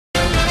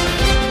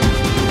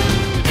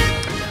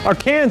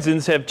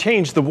Arkansans have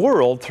changed the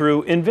world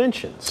through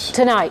inventions.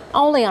 Tonight,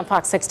 only on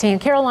Fox 16,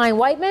 Caroline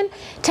Whiteman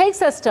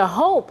takes us to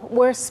Hope,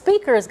 where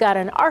speakers got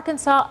an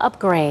Arkansas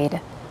upgrade.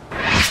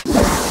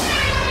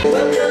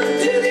 Welcome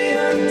to the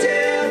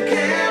Hotel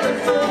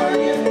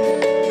California.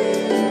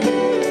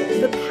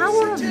 The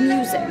power of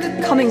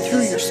music coming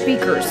through your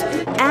speakers,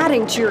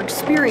 adding to your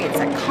experience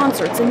at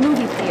concerts and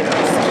movie theaters.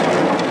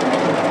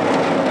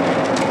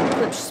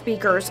 Klipsch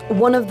Speakers,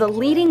 one of the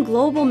leading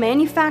global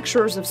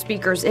manufacturers of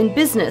speakers in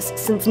business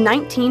since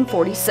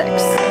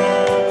 1946.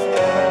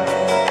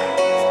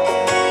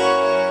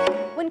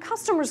 When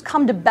customers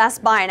come to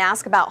Best Buy and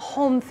ask about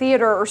home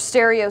theater or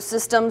stereo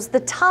systems, the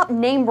top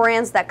name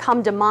brands that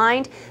come to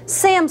mind,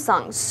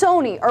 Samsung,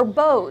 Sony, or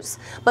Bose.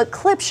 But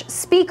Klipsch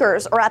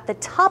speakers are at the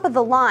top of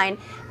the line.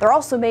 They're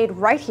also made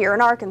right here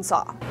in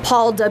Arkansas.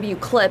 Paul W.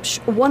 Klipsch,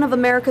 one of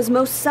America's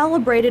most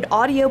celebrated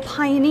audio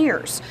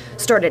pioneers,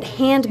 started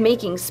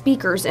hand-making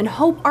speakers in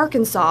Hope,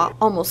 Arkansas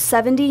almost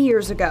 70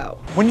 years ago.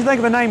 When you think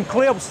of the name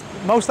Klipsch,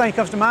 most thing that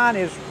comes to mind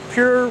is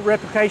pure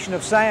replication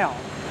of sound.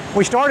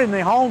 We started in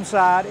the home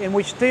side, and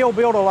we still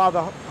build a lot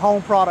of the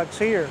home products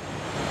here.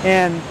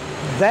 And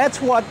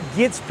that's what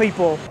gets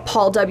people.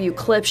 Paul W.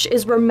 Klipsch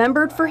is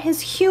remembered for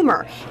his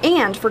humor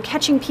and for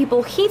catching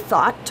people he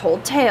thought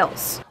told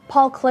tales.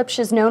 Paul Klipsch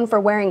is known for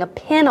wearing a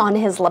pin on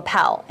his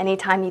lapel.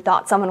 Anytime he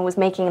thought someone was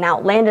making an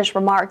outlandish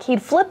remark,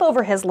 he'd flip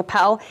over his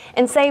lapel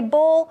and say,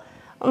 "Bull,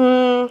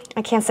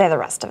 I can't say the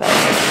rest of it."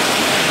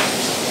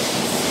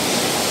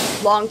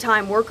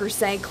 Longtime workers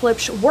say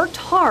Klipsch worked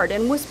hard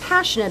and was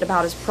passionate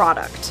about his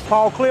product.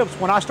 Paul Klipsch,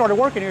 when I started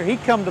working here,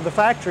 he'd come to the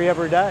factory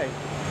every day.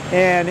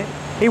 And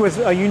he was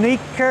a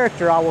unique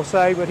character, I will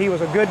say, but he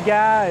was a good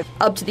guy.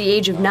 Up to the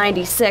age of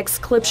 96,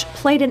 Klipsch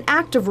played an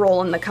active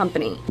role in the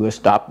company. We'll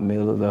stop in the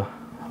middle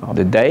of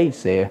the day,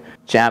 say,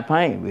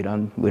 "Champagne, we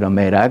done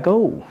made our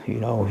goal." You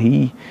know,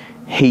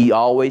 he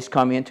always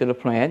come into the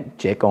plant,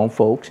 check on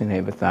folks and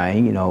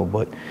everything, you know,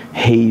 but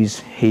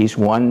he's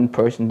one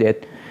person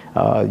that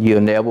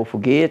you'll never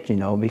forget, you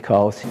know,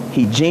 because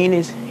he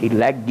genius, he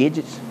like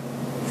gadgets,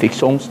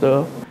 fix on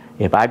stuff.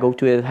 If I go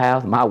to his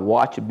house, my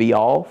watch would be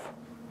off.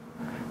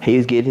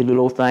 He'd get his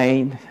little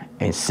thing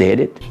and set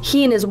it.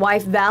 He and his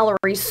wife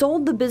Valerie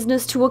sold the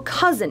business to a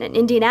cousin in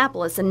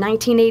Indianapolis in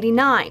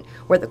 1989,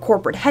 where the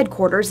corporate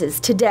headquarters is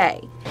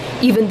today.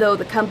 Even though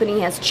the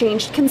company has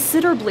changed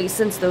considerably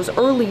since those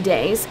early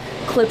days,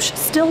 Klipsch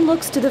still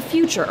looks to the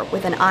future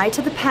with an eye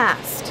to the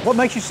past. What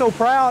makes you so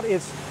proud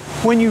is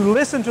when you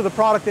listen to the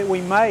product that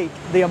we make,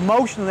 the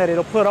emotion that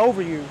it'll put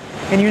over you,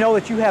 and you know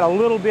that you had a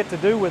little bit to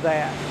do with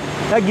that.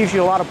 That gives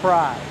you a lot of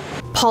pride.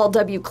 Paul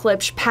W.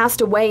 Klipsch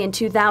passed away in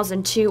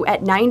 2002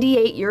 at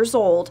 98 years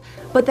old,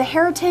 but the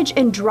heritage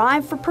and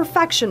drive for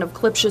perfection of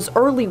Klipsch's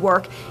early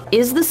work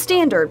is the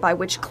standard by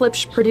which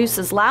Klipsch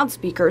produces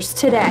loudspeakers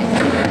today.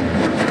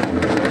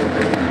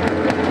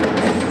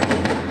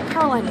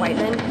 Caroline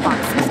Whiteman,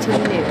 Fox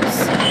 16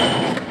 News.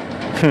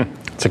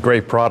 It's a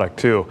great product,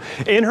 too.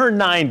 In her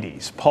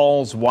 90s,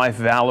 Paul's wife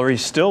Valerie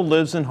still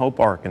lives in Hope,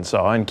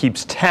 Arkansas, and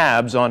keeps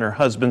tabs on her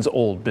husband's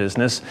old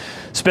business,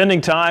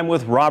 spending time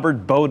with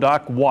Robert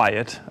Bodock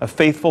Wyatt, a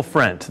faithful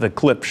friend to the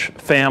Klipsch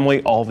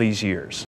family all these years.